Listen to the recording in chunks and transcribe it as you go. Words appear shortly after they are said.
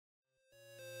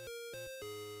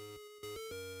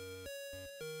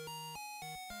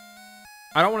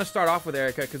I don't want to start off with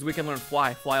Erica because we can learn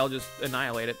Fly. Fly will just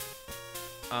annihilate it.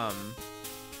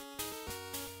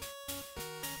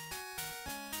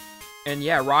 And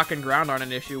yeah, Rock and Ground aren't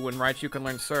an issue when Raichu can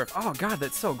learn Surf. Oh god,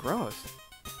 that's so gross.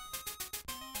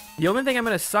 The only thing I'm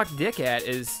gonna suck dick at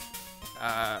is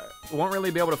won't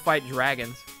really be able to fight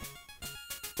dragons.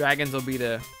 Dragons will be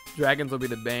the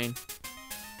bane.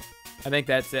 I think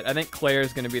that's it. I think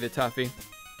Claire's gonna be the toughie.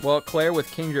 Well, Claire with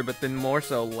Kingdra, but then more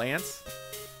so Lance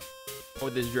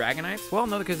with his Dragonites. Well,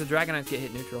 no, because the Dragonites get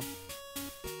hit neutral.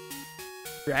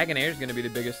 Dragonair's gonna be the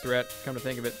biggest threat. Come to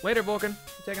think of it. Later, Vulcan.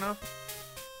 You taking off?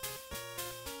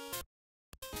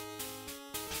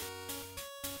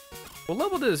 What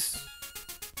level does...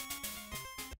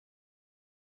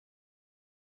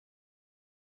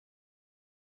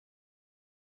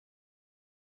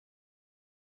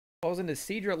 Evolves into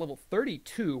Seadra at level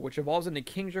 32, which evolves into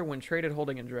Kingdra when traded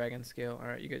holding a Dragon Scale.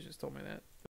 Alright, you guys just told me that.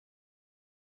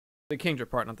 The Kingdra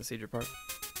part, not the Seadra part.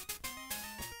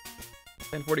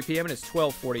 10:40 p.m. and it's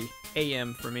 12:40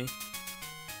 a.m. for me.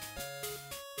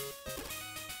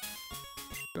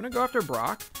 You wanna go after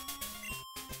Brock?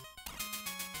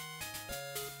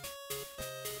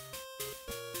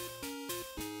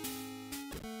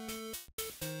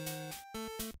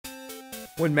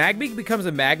 When Magby becomes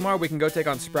a Magmar, we can go take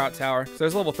on Sprout Tower. So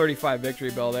there's a level 35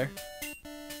 Victory Bell there.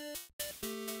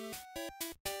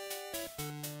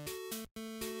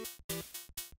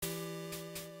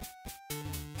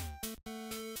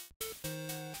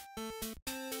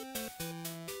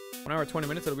 One hour, 20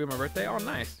 minutes, it'll be my birthday. Oh,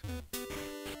 nice.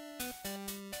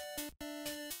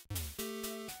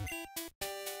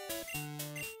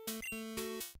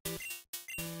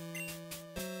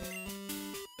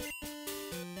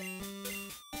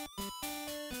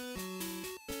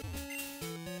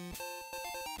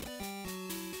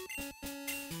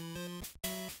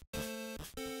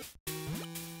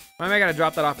 I gotta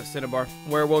drop that off at Cinnabar,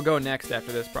 where we'll go next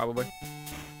after this, probably.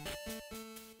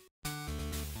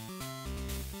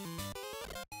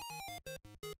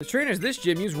 The trainers this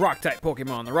gym use Rock-type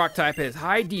Pokemon. The Rock-type has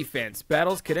high defense.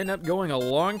 Battles could end up going a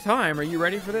long time. Are you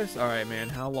ready for this? Alright, man.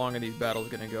 How long are these battles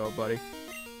gonna go, buddy?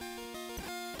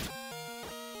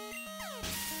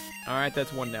 Alright,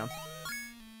 that's one down.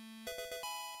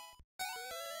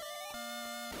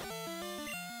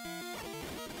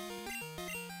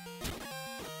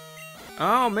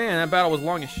 Oh man, that battle was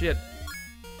long as shit.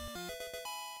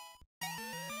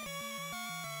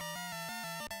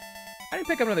 I didn't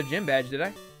pick up another gym badge, did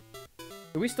I?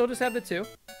 Do we still just have the two?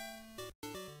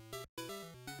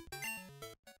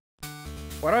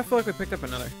 Why do I feel like we picked up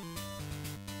another?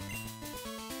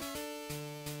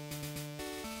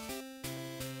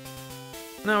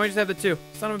 No, we just have the two.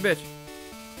 Son of a bitch.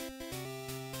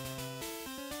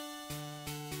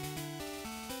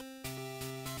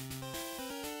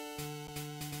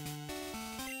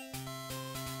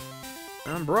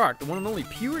 I'm Brock, the one and only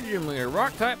pure gym leader.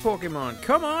 Rock-type Pokemon.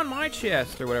 Come on my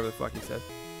chest, or whatever the fuck he said.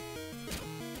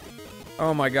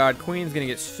 Oh my god, Queen's gonna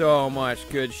get so much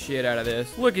good shit out of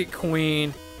this. Look at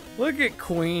Queen. Look at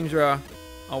Queendra.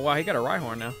 Oh wow, he got a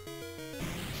Rhyhorn now.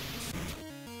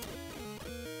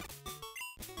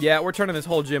 Yeah, we're turning this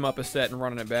whole gym up a set and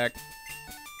running it back.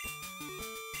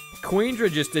 Queendra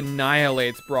just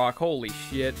annihilates Brock. Holy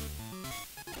shit.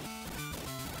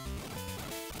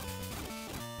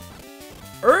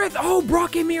 Earth! Oh,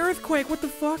 Brock gave me Earthquake. What the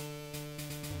fuck?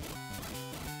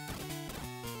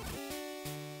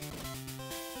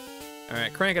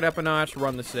 Alright, crank it up a notch,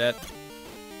 run the set.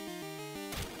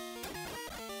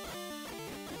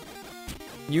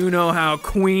 You know how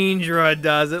Queendra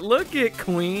does it. Look at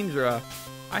Queendra.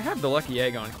 I have the lucky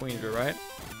egg on Queendra, right?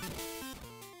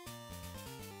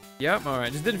 Yep,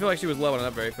 alright. Just didn't feel like she was leveling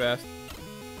up very fast.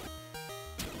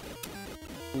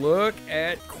 Look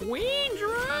at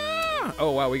Queendra!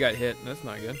 Oh wow, we got hit. That's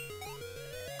not good.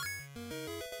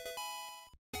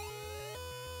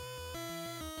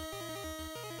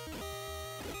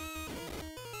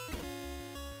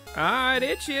 Ah, it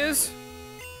itches.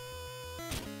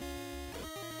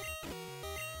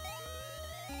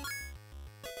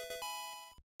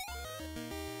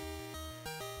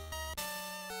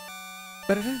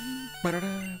 I'm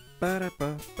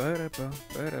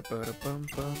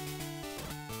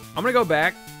gonna go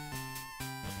back,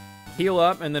 heal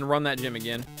up, and then run that gym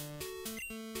again.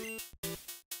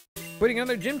 Putting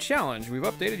another gym challenge. We've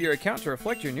updated your account to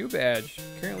reflect your new badge.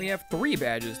 Currently have 3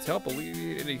 badges to help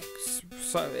alleviate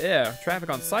traffic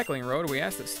on Cycling Road. We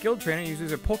ask that skilled trainer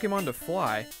uses a Pokemon to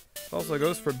fly. This also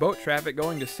goes for boat traffic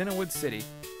going to Cinnawood City.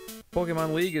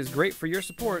 Pokemon League is great for your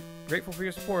support. Grateful for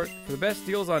your support. For the best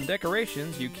deals on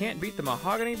decorations, you can't beat the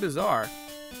Mahogany Bazaar.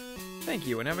 Thank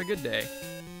you and have a good day.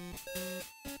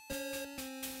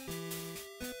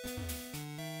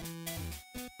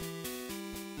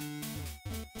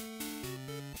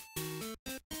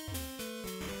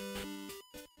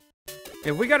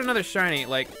 If we got another shiny,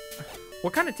 like,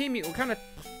 what kind of team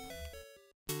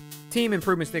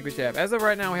improvements think we should have? As of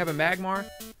right now, we have a Magmar,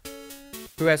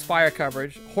 who has fire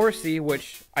coverage. HORSEA,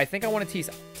 which I think I want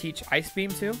to teach Ice Beam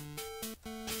to.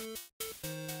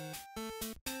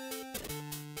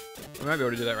 We might be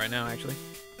able to do that right now, actually.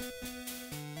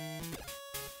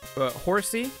 But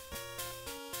HORSEA.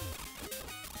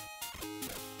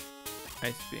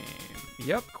 Ice Beam.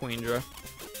 Yep, Queendra.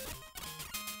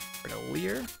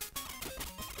 Leer.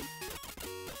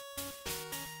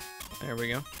 There we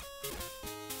go.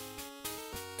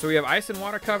 So we have ice and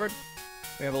water covered.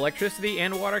 We have electricity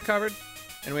and water covered.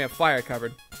 And we have fire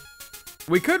covered.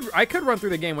 I could run through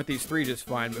the game with these 3 just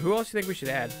fine, but who else do you think we should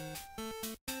add?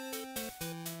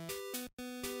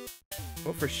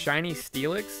 Go for shiny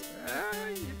Steelix?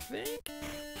 You think?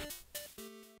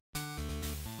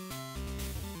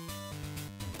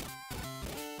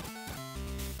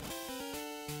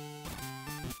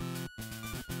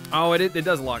 Oh, it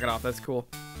does lock it off. That's cool.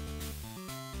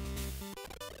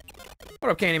 What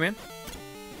up, Candyman?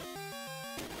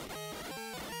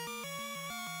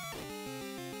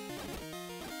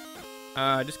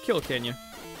 Just kill Kenya.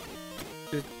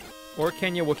 Or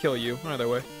Kenya will kill you. Either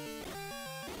way.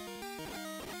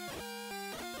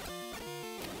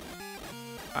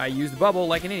 I used bubble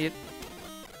like an idiot.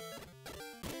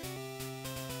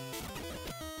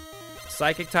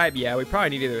 Psychic type? Yeah, we probably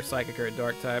need either a psychic or a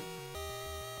dark type.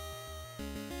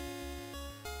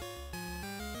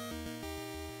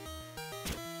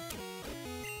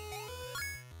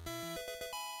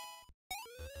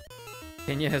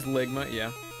 Kenya has Ligma,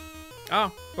 yeah.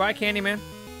 Oh, bye, Candyman.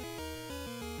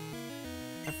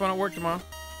 Have fun at work tomorrow.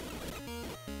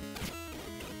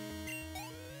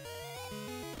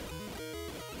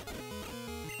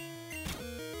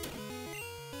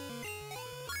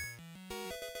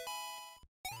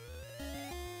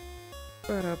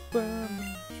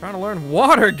 Trying to learn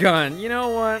water gun. You know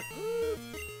what?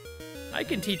 I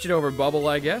can teach it over bubble,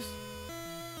 I guess.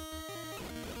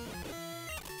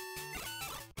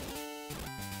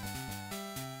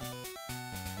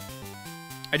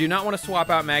 I do not want to swap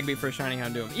out Magby for a shiny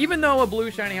Houndoom, even though a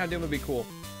blue shiny Houndoom would be cool.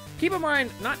 Keep in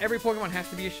mind, not every Pokemon has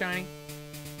to be a shiny.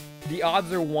 The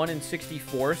odds are 1 in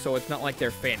 64, so it's not like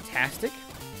they're fantastic.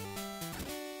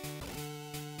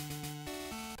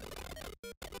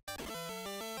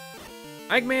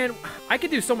 Man, I could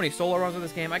do so many solo runs with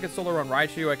this game. I could solo run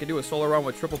Raichu. I could do a solo run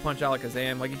with Triple Punch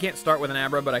Alakazam. Like, you can't start with an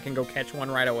Abra, but I can go catch one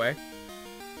right away.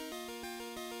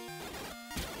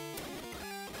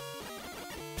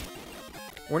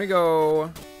 We're gonna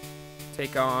go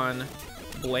take on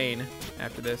Blaine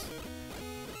after this.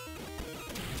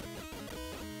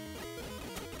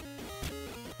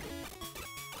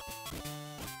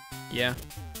 Yeah.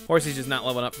 Horsea's just not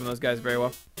leveling up from those guys very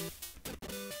well.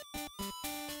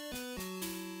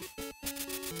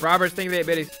 Roberts, thank you for the 8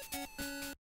 biddies.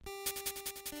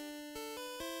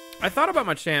 I thought about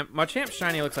Machamp. Machamp's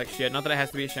shiny looks like shit. Not that it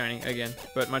has to be a shiny, again.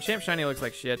 But Machamp's shiny looks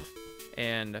like shit.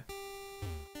 And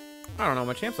I don't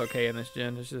know, Machamp's okay in this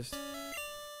gen. It's just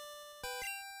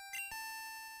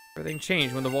everything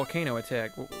changed when the volcano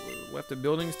attacked. Left the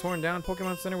buildings torn down,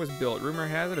 Pokemon Center was built. Rumor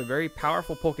has it a very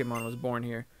powerful Pokemon was born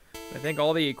here. I think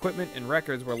all the equipment and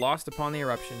records were lost upon the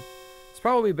eruption. It's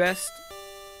probably best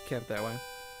kept that way.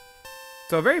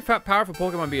 So a very powerful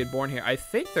Pokemon being born here. I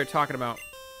think they're talking about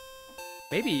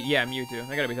maybe, yeah, Mewtwo.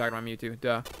 They gotta be talking about Mewtwo.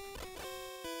 Duh.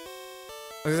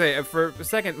 I was gonna say, for a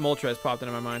second, Moltres popped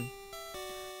into my mind.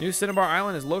 New Cinnabar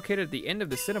Island is located at the end of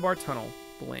the Cinnabar Tunnel.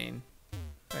 Blaine.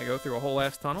 I go through a whole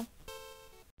ass tunnel.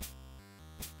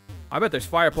 I bet there's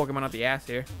fire Pokemon up the ass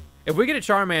here. If we get a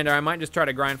Charmander, I might just try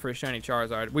to grind for a shiny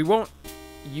Charizard. We won't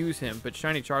use him, but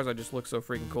shiny Charizard just looks so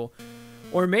freaking cool.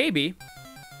 Or maybe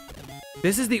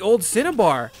this is the old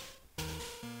Cinnabar.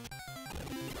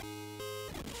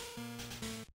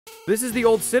 This is the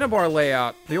old Cinnabar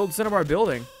layout. The old Cinnabar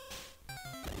building.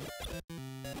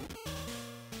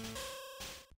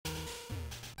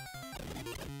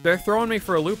 They're throwing me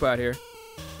for a loop out here.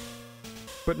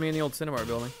 Putting me in the old Cinnabar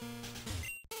building.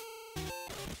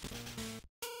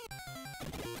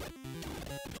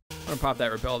 I'm gonna pop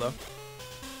that Repel, though. I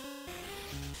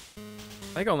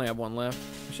think I only have one left.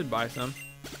 I should buy some.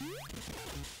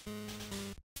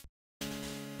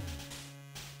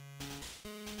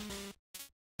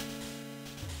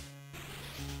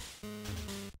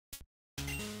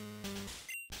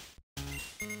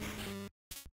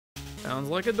 Sounds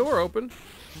like a door open.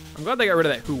 I'm glad they got rid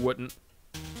of that who wouldn't.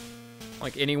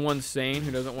 Like anyone sane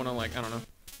who doesn't want to, like, I don't know.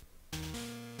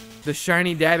 The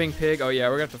shiny dabbing pig. Oh yeah,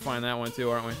 we're gonna have to find that one too,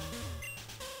 aren't we?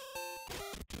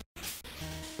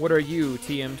 What are you,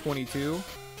 TM22?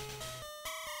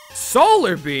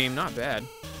 Solar beam, not bad.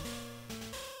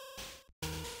 I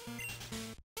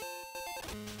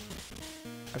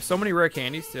have so many rare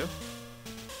candies too.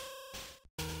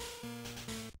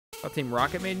 Oh, Team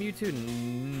Rocket made Mewtwo?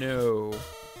 No.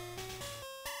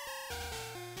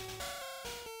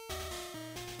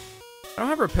 I don't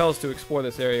have repels to explore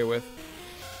this area with.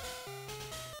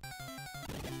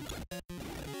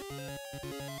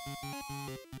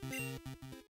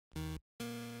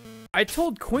 I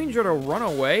told Queendra to run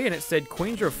away, and it said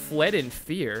Queendra fled in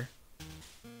fear.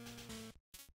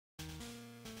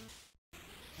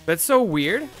 That's so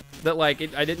weird that, like,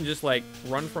 I didn't just, like,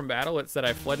 run from battle. It said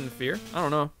I fled in fear. I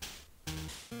don't know.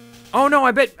 Oh, no,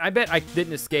 I bet I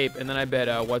didn't escape, and then I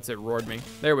bet, what's it, roared me.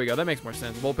 There we go. That makes more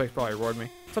sense. Vulpix probably roared me.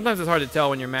 Sometimes it's hard to tell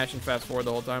when you're mashing fast forward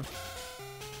the whole time.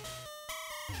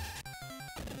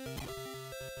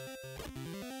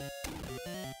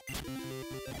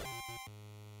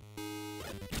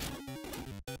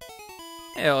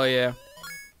 Hell yeah.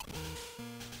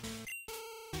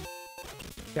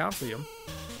 Calcium.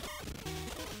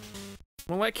 I'm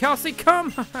gonna let Kelsey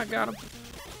come. I got him.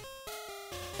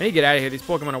 I need to get out of here. These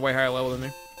Pokemon are way higher level than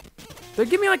me. They're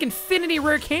giving me like infinity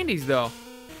rare candies though.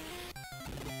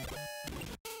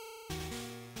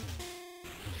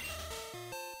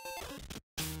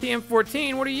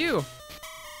 TM14, what are you?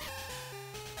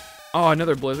 Oh,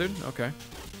 another blizzard? Okay.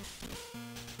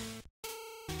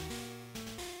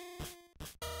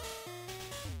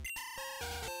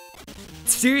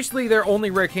 Seriously, there are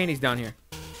only rare candies down here.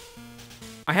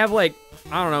 I have like,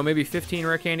 I don't know, maybe 15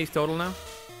 rare candies total now.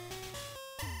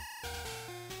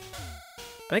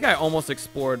 I think I almost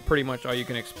explored pretty much all you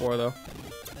can explore though.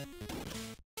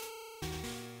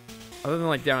 Other than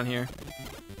like down here.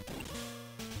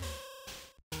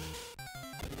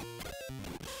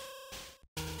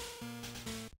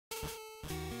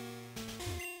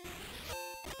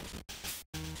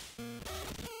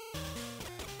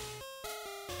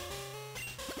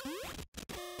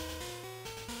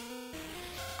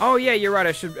 Oh yeah, you're right.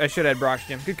 I should add Brock's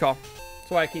Gym. Good call.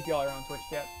 That's why I keep y'all around Twitch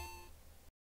chat.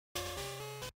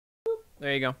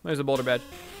 There you go. There's a boulder badge.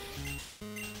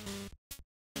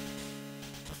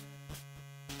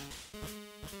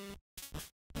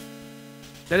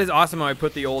 That is awesome how I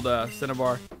put the old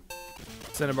Cinnabar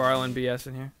Island BS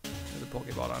in here. There's a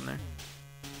Pokeball on there.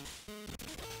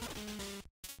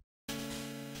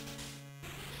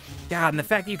 God, and the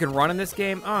fact that you can run in this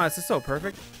game, oh, this is so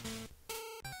perfect.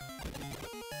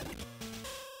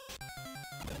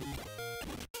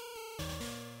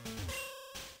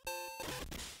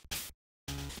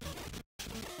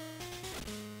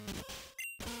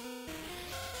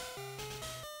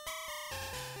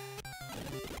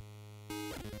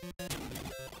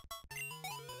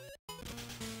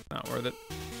 Not worth it.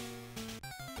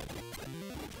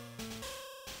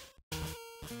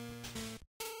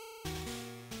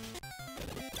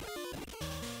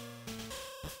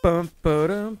 Bum,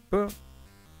 ba-dum, bum.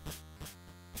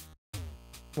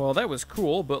 Well, that was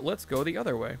cool, but let's go the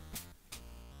other way.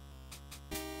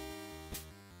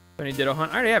 Shiny Ditto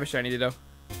hunt. I already have a shiny Ditto.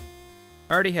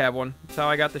 I already have one. That's how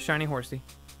I got the shiny Horsea.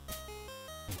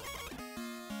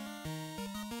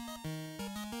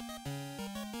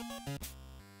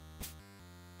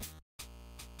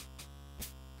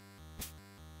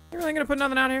 You really gonna put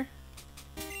nothing out here?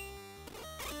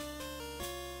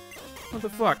 What the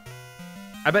fuck?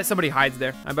 I bet somebody hides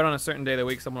there. I bet on a certain day of the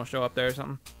week someone will show up there or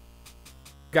something.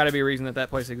 Gotta be a reason that that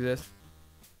place exists.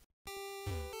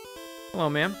 Hello,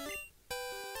 ma'am.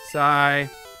 Sigh.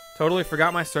 Totally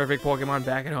forgot my Survey Pokemon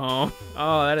back at home.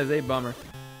 Oh, that is a bummer.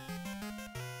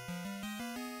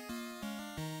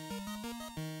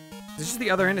 Is this just the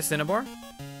other end of Cinnabar?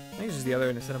 I think it's just the other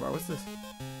end of Cinnabar. What's this?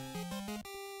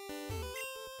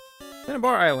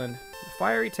 Cinnabar Island. The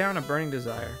fiery town of Burning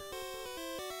Desire.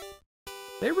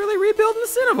 They really rebuilding the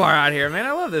Cinnabar out here, man.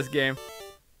 I love this game.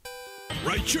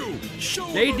 Right, you.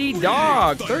 JD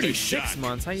Dog, 36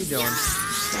 months. How you doing?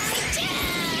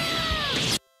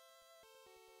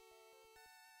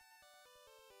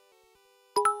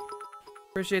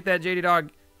 Appreciate that, JD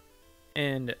Dog.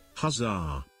 And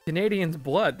Huzzah. Canadian's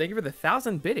Blood. Thank you for the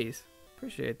 1,000 biddies.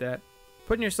 Appreciate that.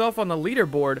 Putting yourself on the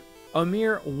leaderboard a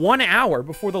mere 1 hour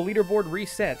before the leaderboard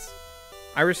resets.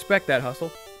 I respect that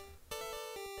hustle.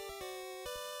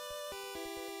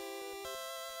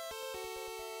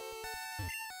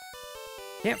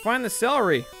 Can't find the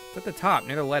celery. It's at the top,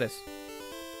 near the lettuce.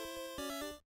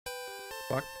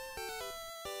 Fuck.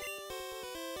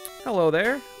 Hello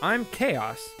there. I'm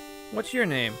Chaos. What's your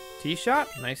name? T-Shot?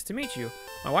 Nice to meet you.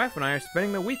 My wife and I are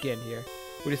spending the weekend here.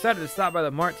 We decided to stop by the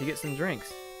mart to get some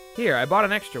drinks. Here, I bought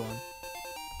an extra one.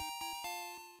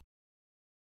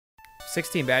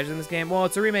 16 badges in this game? Well,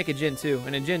 it's a remake of Gen 2,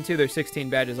 and in Gen 2 there's 16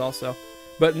 badges also.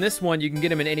 But in this one, you can get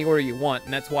them in any order you want,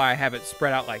 and that's why I have it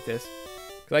spread out like this.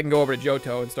 Because I can go over to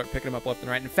Johto and start picking them up left and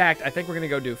right. In fact, I think we're going to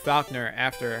go do Falconer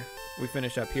after we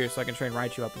finish up here, so I can train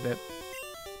Raichu up a bit.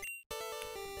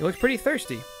 He looks pretty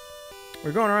thirsty.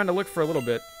 We're going around to look for a little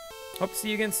bit. Hope to see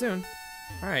you again soon.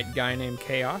 Alright, guy named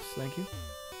Chaos, thank you.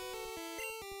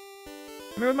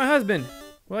 I'm here with my husband.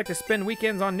 We like to spend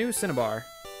weekends on New Cinnabar.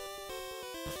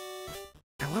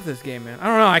 I love this game, man. I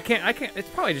don't know, I can't, it's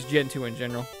probably just Gen 2 in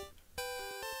general.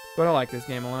 But I like this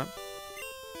game a lot.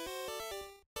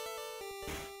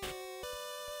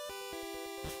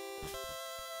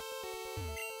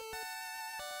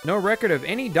 No record of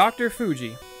any Dr.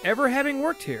 Fuji ever having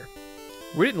worked here.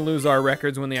 We didn't lose our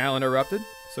records when the island erupted,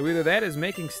 so either that is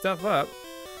making stuff up,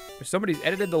 or somebody's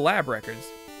edited the lab records.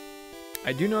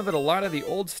 I do know that a lot of the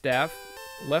old staff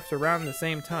left around the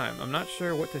same time. I'm not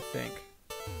sure what to think.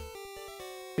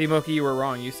 Moki, you were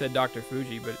wrong. You said Dr.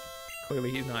 Fuji, but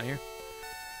clearly he's not here.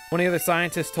 One of the other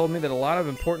scientists told me that a lot of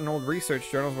important old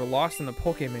research journals were lost in the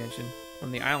Poke Mansion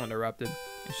when the island erupted.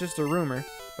 It's just a rumor,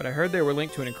 but I heard they were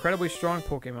linked to an incredibly strong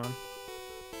Pokemon.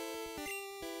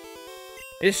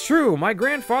 It's true, my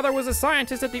grandfather was a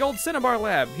scientist at the old Cinnabar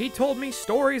lab. He told me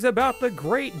stories about the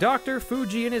great Dr.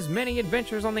 Fuji and his many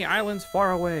adventures on the islands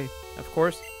far away. Of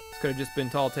course, this could have just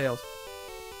been tall tales.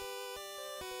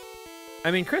 I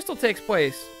mean, Crystal takes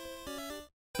place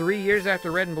 3 years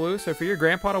after Red and Blue, so for your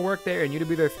grandpa to work there and you to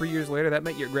be there 3 years later, that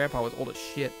meant your grandpa was old as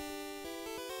shit.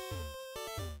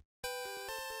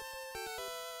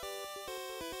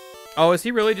 Oh, is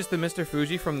he really just the Mr.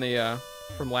 Fuji from the,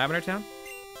 from Lavender Town?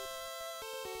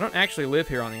 I don't actually live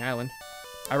here on the island.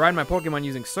 I ride my Pokemon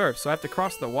using Surf, so I have to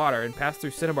cross the water and pass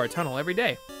through Cinnabar Tunnel every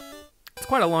day. It's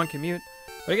quite a long commute,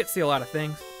 but I get to see a lot of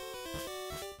things.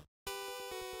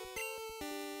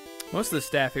 Most of the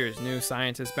staff here is new.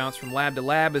 Scientists bounce from lab to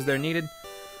lab as they're needed.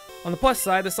 On the plus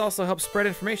side, this also helps spread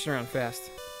information around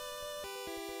fast.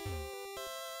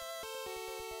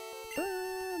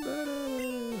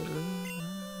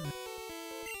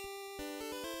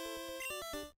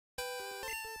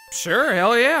 Sure,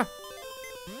 hell yeah.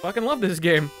 Fucking love this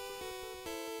game.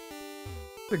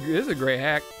 This is a great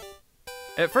hack.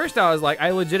 At first I was like,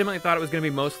 I legitimately thought it was going to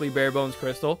be mostly Bare Bones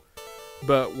Crystal,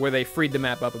 but where they freed the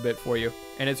map up a bit for you.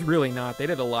 And it's really not. They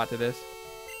did a lot to this.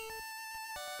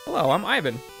 Hello, I'm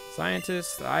Ivan.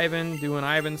 Scientist, Ivan, doing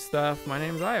Ivan stuff. My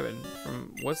name's Ivan.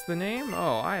 From, what's the name?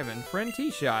 Oh, Ivan. Friend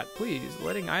T-Shot. Please,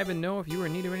 letting Ivan know if you are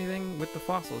in need of anything with the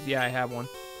fossils. Yeah, I have one.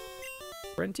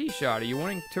 Friend T-Shot, are you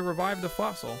wanting to revive the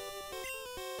fossil?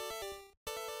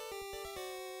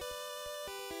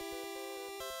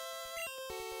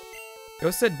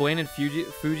 Ghost said Blaine and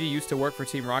Fuji used to work for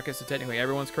Team Rocket, so technically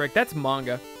everyone's correct. That's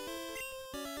manga.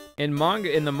 In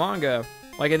the manga,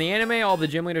 like in the anime, all the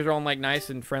gym leaders are all like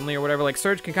nice and friendly or whatever. Like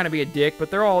Surge can kind of be a dick,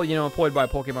 but they're all, you know, employed by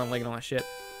Pokemon League and all that shit.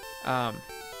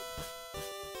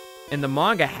 In the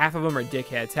manga, half of them are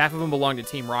dickheads. Half of them belong to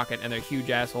Team Rocket, and they're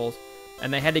huge assholes.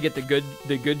 And they had to get the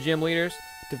good gym leaders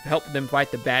to help them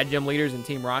fight the bad gym leaders in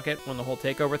Team Rocket when the whole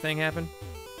takeover thing happened.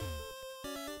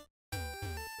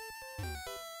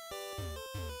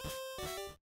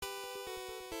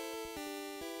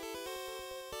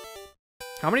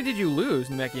 How many did you lose,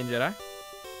 Namekian Jedi?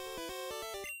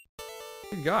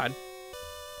 Good God.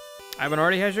 Ivan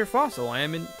already has your fossil. I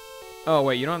am in... Oh,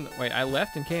 wait, you don't... Wait, I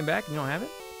left and came back and you don't have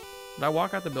it? Did I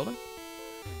walk out the building?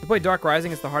 You played Dark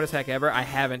Rising. It's the hardest hack ever. I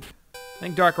haven't. I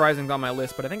think Dark Rising's on my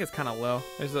list, but I think it's kind of low.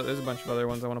 There's a bunch of other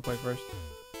ones I want to play first.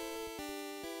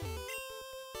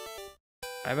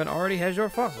 Ivan already has your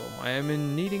fossil. I am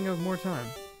in needing of more time.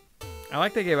 I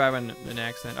like they gave Ivan an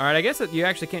accent. Alright, I guess that you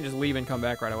actually can't just leave and come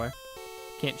back right away.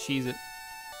 Can't cheese it.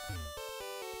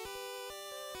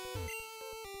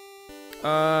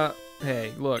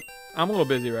 Hey, look. I'm a little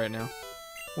busy right now.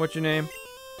 What's your name?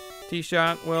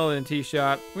 T-Shot? Well then,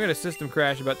 T-Shot. We had a system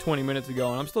crash about 20 minutes ago,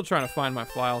 and I'm still trying to find my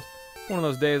files. One of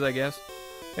those days, I guess.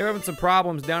 They're having some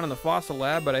problems down in the fossil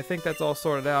lab, but I think that's all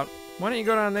sorted out. Why don't you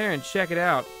go down there and check it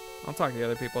out? I'll talk to the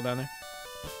other people down there.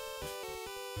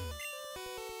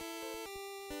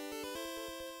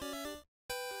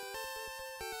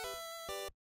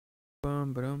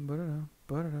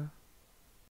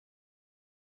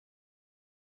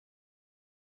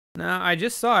 Now, I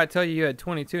just saw it tell you had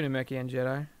 22 Namekian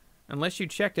Jedi. Unless you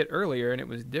checked it earlier and it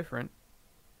was different.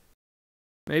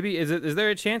 Maybe, is there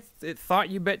a chance it thought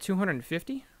you bet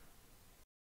 250?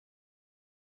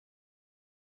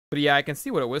 But yeah, I can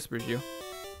see what it whispers you.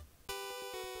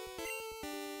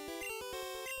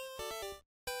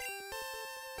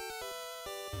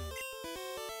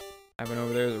 Ivan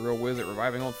over there is a real whiz at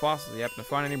reviving old fossils. You happen to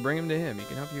find any, bring him to him. He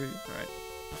can help you. Alright.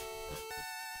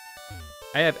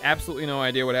 I have absolutely no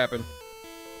idea what happened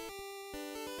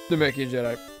to make you a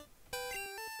Jedi.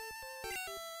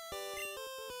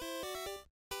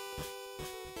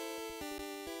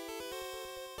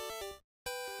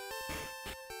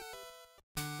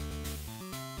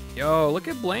 Yo, look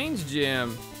at Blaine's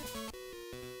gym.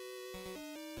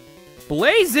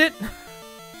 Blaze it!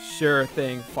 Sure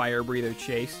thing, fire breather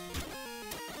Chase.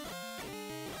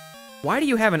 Why do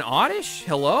you have an Oddish?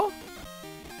 Hello?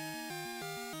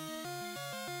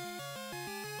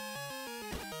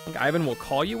 I think Ivan will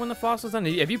call you when the fossil's done.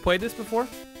 Have you played this before?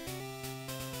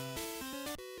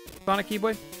 Sonic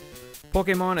Keyblade?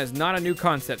 Pokemon is not a new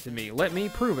concept to me. Let me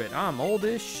prove it. I'm old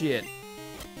as shit.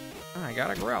 I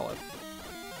got a Growlithe.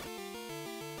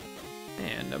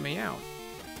 And a Meow.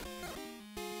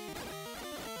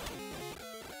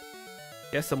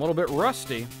 Guess I'm a little bit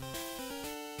rusty.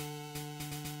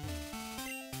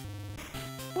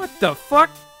 What the fuck?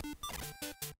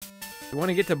 You want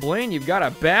to get to Blaine? You've got to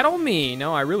battle me.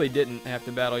 No, I really didn't have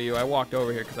to battle you. I walked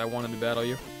over here because I wanted to battle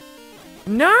you.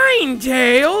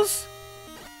 Ninetales!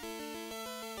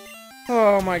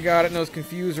 Oh my god, it knows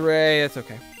Confuse Ray. That's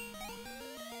okay.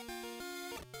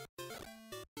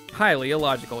 Highly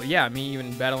illogical. Yeah, me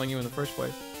even battling you in the first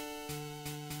place.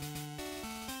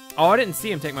 Oh, I didn't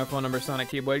see him take my phone number, Sonic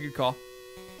Keyblade. Good call.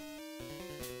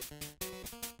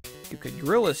 You could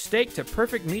grill a steak to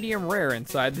perfect medium rare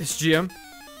inside this gym.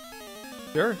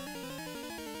 Sure.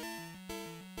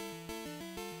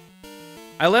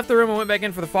 I left the room and went back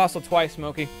in for the fossil twice,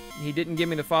 Smokey. He didn't give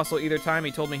me the fossil either time.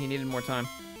 He told me he needed more time.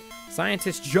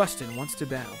 Scientist Justin wants to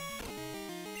battle.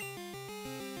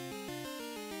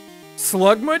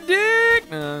 Slug my dick!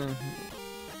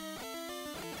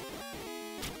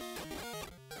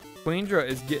 Queendra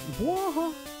is getting...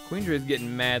 Whoa! Queendra is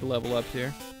getting mad level ups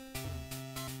here.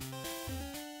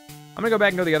 I'm gonna go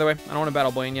back and go the other way. I don't want to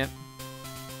battle Blaine yet.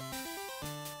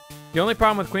 The only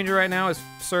problem with Queendra right now is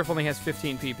Surf only has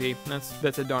 15 PP.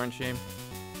 That's a darn shame.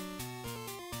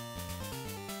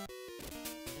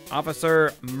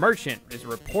 Officer Merchant is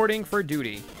reporting for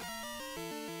duty.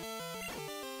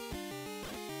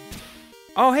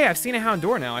 Oh, hey, I've seen a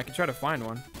Houndour now. I can try to find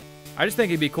one. I just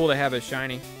think it'd be cool to have a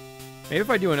shiny. Maybe if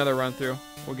I do another run through,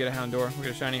 we'll get a Houndour. We'll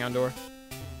get a shiny Houndour.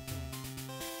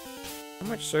 How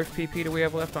much Surf PP do we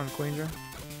have left on Queendra?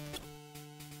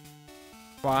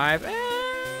 5.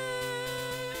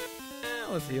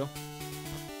 Let's heal.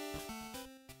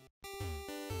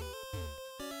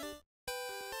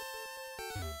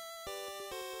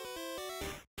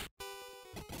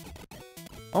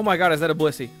 Oh my god, is that a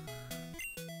Blissey?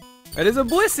 That is a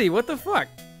Blissey! What the fuck?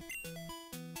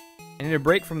 I need a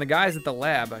break from the guys at the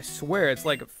lab. I swear, it's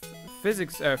like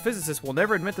physicists will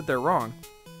never admit that they're wrong.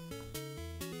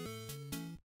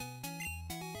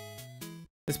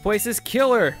 This place is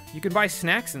killer! You can buy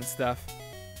snacks and stuff.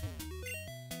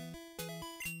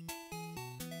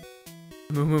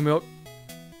 Moo Moo Milk.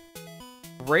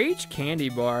 Rage Candy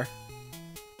Bar.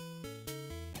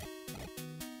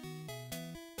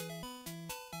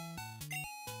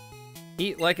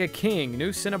 Eat like a king.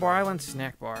 New Cinnabar Island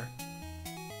snack bar.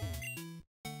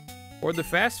 Or the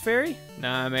fast ferry?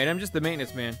 Nah, mate, I'm just the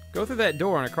maintenance man. Go through that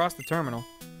door and across the terminal.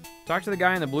 Talk to the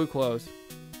guy in the blue clothes.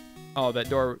 Oh, that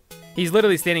door. He's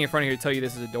literally standing in front of you to tell you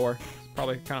this is a door. It's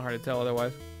probably kind of hard to tell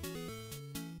otherwise.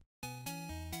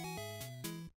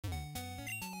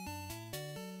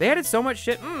 They added so much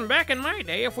shit. Back in my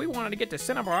day, if we wanted to get to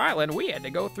Cinnabar Island, we had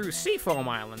to go through Seafoam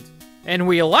Island. And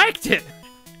we liked it!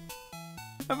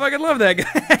 I fucking love that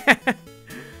guy.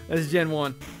 That's Gen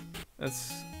 1.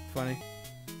 That's funny.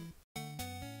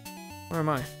 Where am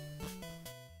I?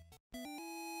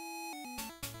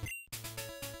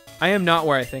 I am not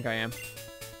where I think I am.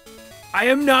 I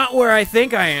am not where I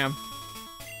think I am.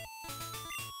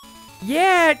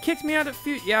 Yeah, it kicked me out of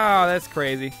Fuchsia. Yeah, that's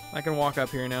crazy. I can walk up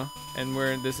here now. And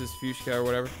this is Fuchsia or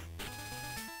whatever.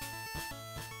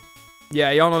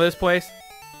 Yeah, y'all know this place?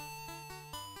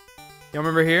 Y'all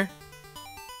remember here?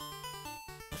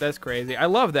 That's crazy. I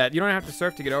love that. You don't have to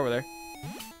surf to get over there.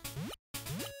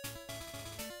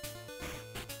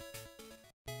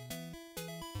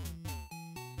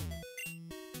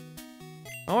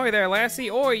 Oi there, lassie.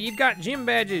 Oi, you've got gym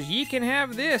badges. Ye can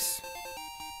have this.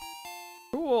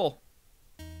 Cool.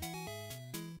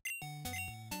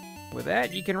 With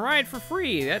that, you can ride for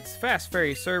free. That's Fast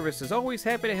Ferry Service is always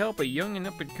happy to help a young and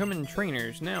up-and-coming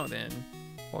trainers. Now then,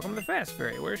 welcome to Fast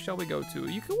Ferry. Where shall we go to?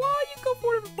 You can go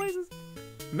 4 different places.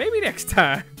 Maybe next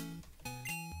time.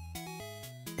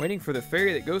 Waiting for the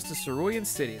ferry that goes to Cerulean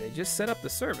City. They just set up the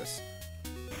service.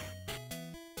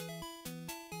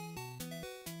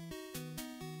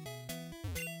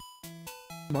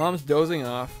 Mom's dozing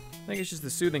off. I think it's just the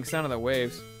soothing sound of the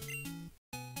waves.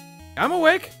 I'm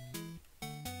awake!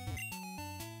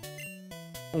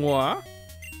 What?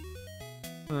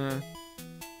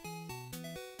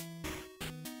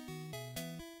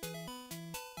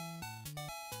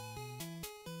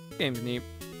 Game's neat.